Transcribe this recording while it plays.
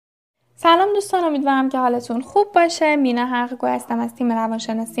سلام دوستان، امیدوارم که حالتون خوب باشه. مینا حقگو هستم از تیم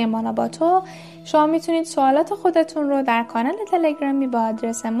روانشناسی ماناباتو. شما میتونید سوالات خودتون رو در کانال تلگرامی با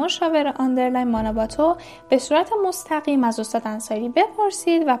آدرس مشاور_ماناباتو به صورت مستقیم از استاد انصاری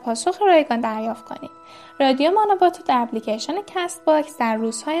بپرسید و پاسخ رایگان دریافت کنید. رادیو ماناباتو در اپلیکیشن کست باکس در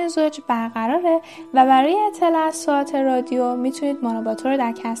روزهای زوج برقراره و برای اطلاع از ساعت رادیو میتونید ماناباتو رو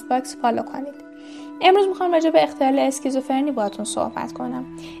در کست باکس فالو کنید. امروز میخوام راجع به اختلال اسکیزوفرنی باهاتون صحبت کنم.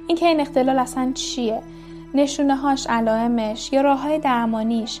 اینکه این اختلال اصلا چیه؟ نشونه‌هاش، علائمش یا راه‌های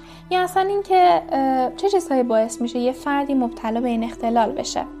درمانیش، یا اصلا اینکه چه چیزهایی باعث میشه یه فردی مبتلا به این اختلال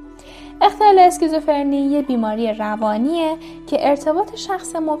بشه. اختلال اسکیزوفرنی یه بیماری روانیه که ارتباط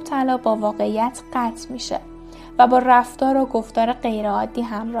شخص مبتلا با واقعیت قطع میشه و با رفتار و گفتار غیرعادی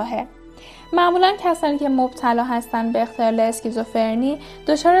همراهه. معمولا کسانی که مبتلا هستن به اختلال اسکیزوفرنی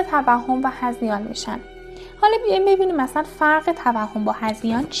دچار توهم و هذیان میشن. حالا بیایم ببینیم مثلا فرق توهم با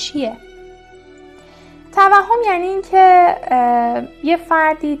هذیان چیه. توهم یعنی این که یه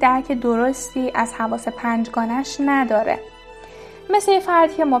فردی درک درستی از حواس پنجگانش نداره، مثل یه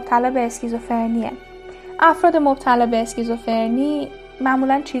فردی که مبتلا به اسکیزوفرنیه. افراد مبتلا به اسکیزوفرنی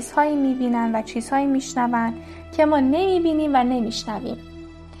معمولا چیزهایی میبینن و چیزهایی میشنون که ما نمیبینیم و نمیشنویم.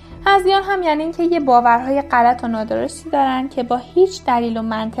 هذیان هم یعنی این که یه باورهای غلط و نادرستی دارن که با هیچ دلیل و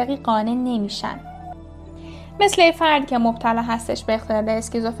منطقی قانع نمیشن. مثل یه فردی که مبتلا هستش به اختلال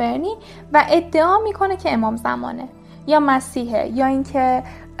اسکیزوفرنی و ادعا میکنه که امام زمانه یا مسیحه، یا اینکه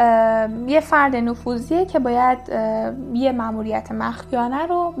یه فرد نفوذیه که باید یه مأموریت مخفیانه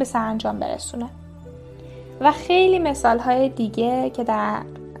رو به سرانجام برسونه. و خیلی مثالهای دیگه که در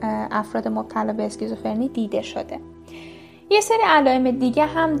افراد مبتلا به اسکیزوفرنی دیده شده. یه سری علائم دیگه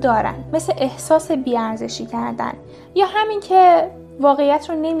هم دارن، مثل احساس بی‌ارزشی کردن یا همین که واقعیت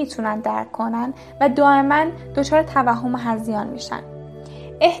رو نمیتونن درک کنن و دائما دچار توهم و هذیان میشن.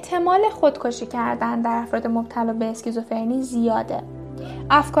 احتمال خودکشی کردن در افراد مبتلا به اسکیزوفرنی زیاده.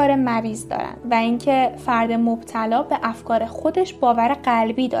 افکار مریض دارن و اینکه فرد مبتلا به افکار خودش باور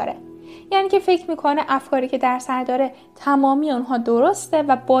قلبی داره، یعنی که فکر میکنه افکاری که در سر داره تمامی اونها درسته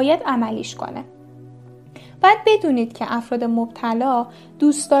و باید عملیش کنه. باید بدونید که افراد مبتلا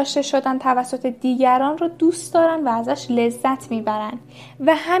دوست داشته شدن توسط دیگران رو دوست دارن و ازش لذت میبرن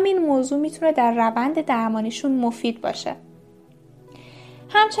و همین موضوع میتونه در روند درمانیشون مفید باشه.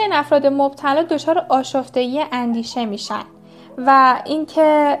 همچنین افراد مبتلا دچار آشفتگی اندیشه میشن و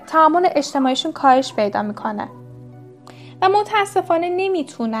اینکه تعامل اجتماعیشون کاهش پیدا میکنه و متاسفانه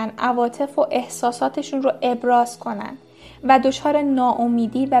نمیتونن عواطف و احساساتشون رو ابراز کنن و دچار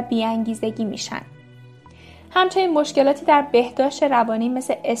ناامیدی و بی‌انگیزگی میشن. همچنین مشکلاتی در بهداشت روانی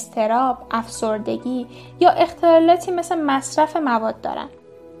مثل اضطراب، افسردگی یا اختلالاتی مثل مصرف مواد دارن.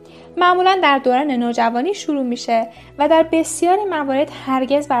 معمولا در دوران نوجوانی شروع میشه و در بسیاری موارد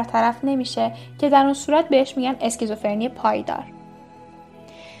هرگز برطرف نمیشه که در اون صورت بهش میگن اسکیزوفرنی پایدار.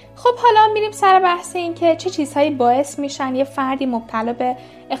 خب حالا میریم سر بحث این که چه چیزهایی باعث میشن یه فردی مبتلا به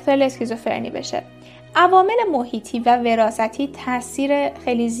اختلال اسکیزوفرنی بشه. عوامل محیطی و وراثتی تاثیر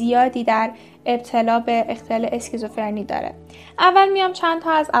خیلی زیادی در ابتلا به اختلال اسکیزوفرنی داره. اول میام چند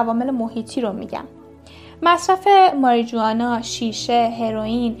تا از عوامل محیطی رو میگم. مصرف ماریجوانا، شیشه،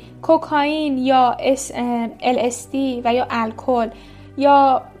 هروئین، کوکائین یا LSD و یا الکل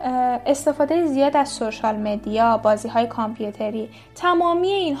یا استفاده زیاد از سوشال مدیا، بازی‌های کامپیوتری،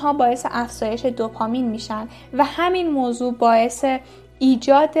 تمامی اینها باعث افزایش دوپامین میشن و همین موضوع باعث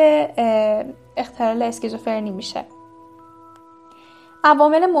ایجاد اختلال اسکیزوفرنی میشه.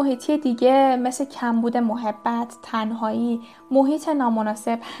 عوامل محیطی دیگه مثل کمبود محبت، تنهایی، محیط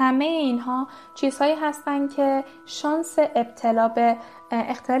نامناسب، همه اینها چیزهایی هستن که شانس ابتلا به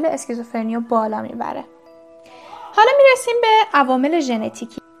اختلال اسکیزوفرنی رو بالا میبره. حالا میرسیم به عوامل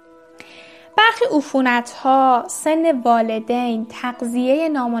ژنتیکی. برخی عفونت‌ها، سن والدین، تغذیه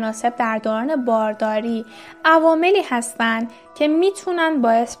نامناسب در دوران بارداری عواملی هستند که میتونن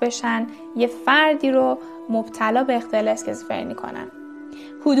باعث بشن یه فردی رو مبتلا به اختلال اسکیزوفرنی کنن.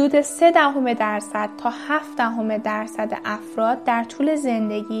 حدود 0.3% تا 0.7% افراد در طول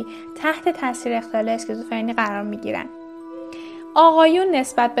زندگی تحت تاثیر اختلال اسکیزوفرنی قرار میگیرن. آقایون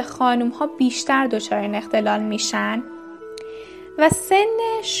نسبت به خانم‌ها بیشتر دچار این اختلال میشن و سن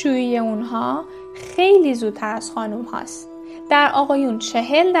شیوع اونها خیلی زودتر از خانم هاست. در آقایون 40%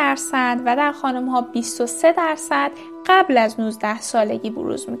 و در خانم ها 23% قبل از 19 سالگی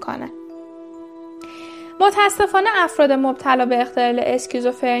بروز میکنه. متاسفانه افراد مبتلا به اختلال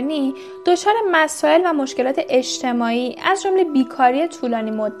اسکیزوفرنی دچار مسائل و مشکلات اجتماعی از جمله بیکاری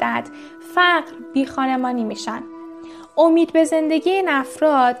طولانی مدت، فقر، بیخانمانی میشن. امید به زندگی این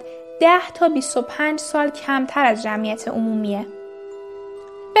افراد 10 تا 25 سال کمتر از جمعیت عمومیه.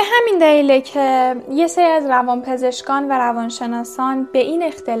 به همین دلیله که یه سری از روانپزشکان و روانشناسان به این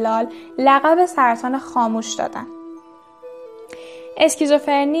اختلال لقب سرطان خاموش دادن.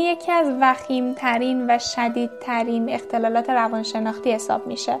 اسکیزوفرنی یکی از وخیم‌ترین و شدیدترین اختلالات روانشناختی حساب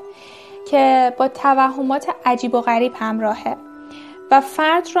میشه که با توهمات عجیب و غریب همراهه و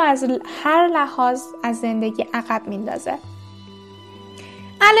فرد رو از هر لحاظ از زندگی عقب میندازه.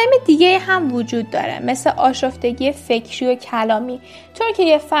 علائم دیگه هم وجود داره، مثل آشفتگی فکری و کلامی، طور که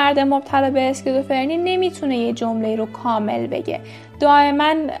یه فرد مبتلا به اسکیزوفرنی نمیتونه یه جمله رو کامل بگه،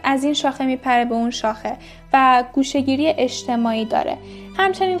 دائما از این شاخه میپره به اون شاخه و گوشه‌گیری اجتماعی داره.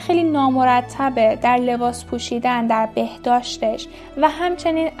 همچنین خیلی نامرتبه در لباس پوشیدن، در بهداشتش و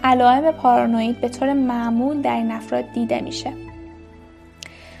همچنین علائم پارانوید به طور معمول در این افراد دیده میشه.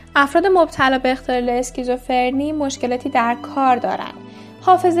 افراد مبتلا به اختلال اسکیزوفرنی مشکلاتی در کار دارن.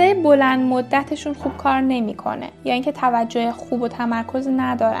 حافظه بلند مدتشون خوب کار نمیکنه یا اینکه توجه خوب و تمرکز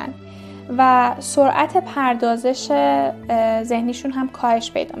ندارن و سرعت پردازش ذهنیشون هم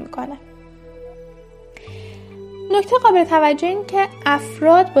کاهش پیدا میکنه. نکته قابل توجه این که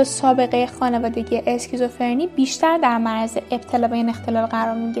افراد با سابقه خانوادگی اسکیزوفرنی بیشتر در معرض ابتلا به این اختلال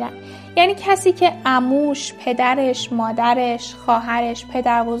قرار میگیرن. یعنی کسی که عموش، پدرش، مادرش، خواهرش،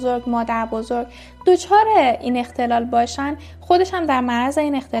 پدر بزرگ، مادر بزرگ دچار این اختلال باشن، خودش هم در معرض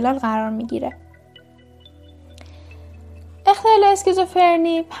این اختلال قرار میگیره. اختلال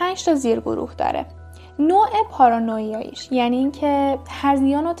اسکیزوفرنی 5 تا زیرگروه داره. نوع پارانویاییش، یعنی اینکه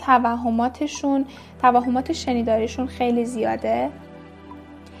هذیان و توهمات شنیداریشون خیلی زیاده،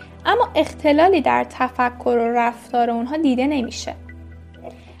 اما اختلالی در تفکر و رفتار اونها دیده نمیشه.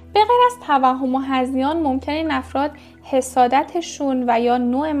 به غیر از توهم و هذیان ممکنه این افراد حسادتشون و یا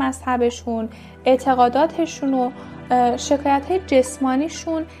نوع مذهبشون، اعتقاداتشون و شکایت‌های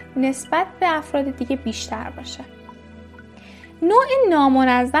جسمانیشون نسبت به افراد دیگه بیشتر باشه. نوع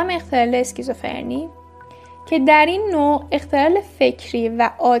نامنظم اختلال اسکیزوفرنی که در این نوع اختلال فکری و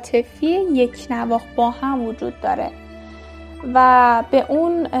عاطفی یک نواخت با هم وجود داره و به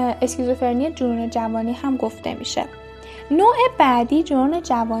اون اسکیزوفرنی جنون جوانی هم گفته میشه. نوع بعدی جنون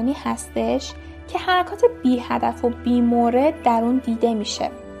جوانی هستش که حرکات بی هدف و بی مورد در اون دیده میشه.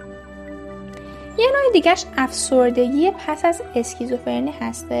 یه نوع دیگهش افسردگی پس از اسکیزوفرنی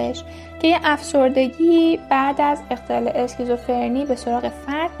هستش که یه افسردگی بعد از اختلال اسکیزوفرنی به سراغ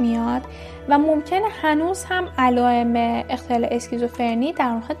فرد میاد و ممکنه هنوز هم علائم اختلال اسکیزوفرنی در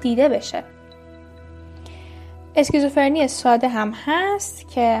اونها دیده بشه. اسکیزوفرنی ساده هم هست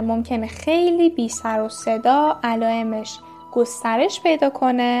که ممکنه خیلی بی سر و صدا علائمش گسترش پیدا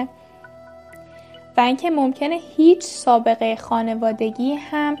کنه و اینکه ممکنه هیچ سابقه خانوادگی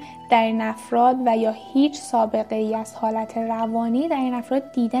هم در این افراد و یا هیچ سابقه ای از حالت روانی در این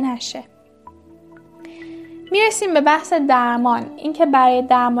افراد دیده نشه. میرسیم به بحث درمان، اینکه برای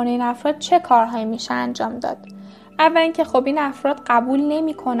درمان این افراد چه کارهایی میشه انجام داد. اول اینکه خب این افراد قبول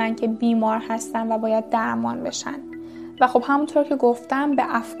نمی‌کنن که بیمار هستن و باید درمان بشن و خب همونطور که گفتم به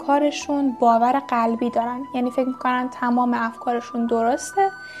افکارشون باور قلبی دارن، یعنی فکر میکنن تمام افکارشون درسته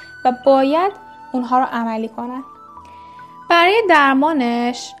و باید اونها رو عملی کنن. برای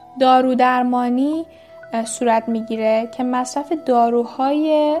درمانش دارو درمانی صورت میگیره که مصرف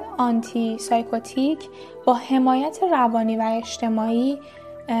داروهای آنتی سایکوتیک با حمایت روانی و اجتماعی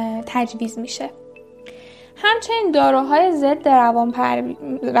تجویز میشه. همچنین داروهای ضد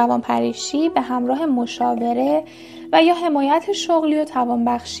روانپریشی به همراه مشاوره و یا حمایت شغلی و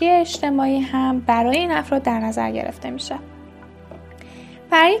توانبخشی اجتماعی هم برای این افراد در نظر گرفته میشه.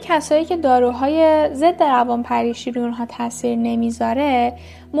 برای کسایی که داروهای ضد روانپریشی روی اونها تاثیر نمیذاره،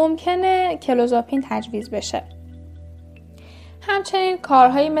 ممکنه کلوزاپین تجویز بشه. همچنین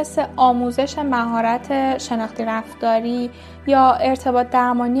کارهایی مثل آموزش مهارت شناختی رفتاری یا ارتباط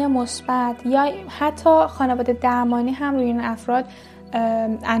درمانی مثبت یا حتی خانواده درمانی هم روی این افراد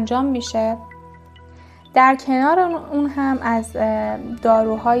انجام میشه. در کنار اون هم از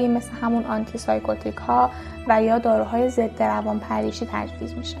داروهایی مثل همون آنتی سایکوتیک ها و یا داروهای ضد روانپریشی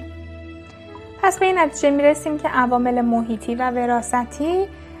تجویز میشه. پس به این نتیجه میرسیم که عوامل محیطی و وراثتی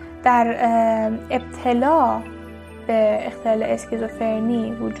در ابتلا به اختلال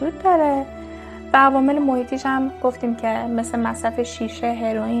اسکیزوفرنی وجود داره و عوامل محیطیش هم گفتیم که مثل مصرف شیشه،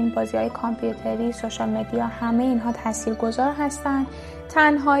 هروئین، بازی‌های کامپیوتری، سوشال مدیا، همه اینها تاثیرگذار هستن.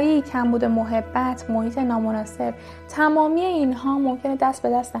 تنهایی، کمبود محبت، محیط نامناسب، تمامی اینها ممکنه دست به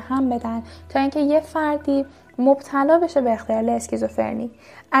دست هم بدن تا اینکه یه فردی مبتلا بشه به اختلال اسکیزوفرنی.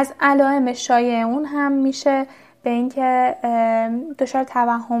 از علائم شایع اون هم میشه به اینکه دچار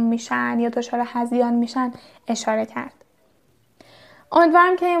توهم میشن یا دچار هذیان میشن اشاره کرد.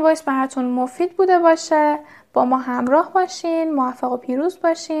 امیدوارم که این وایس براتون مفید بوده باشه. با ما همراه باشین. موفق و پیروز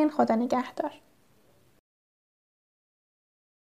باشین. خدا نگهدار.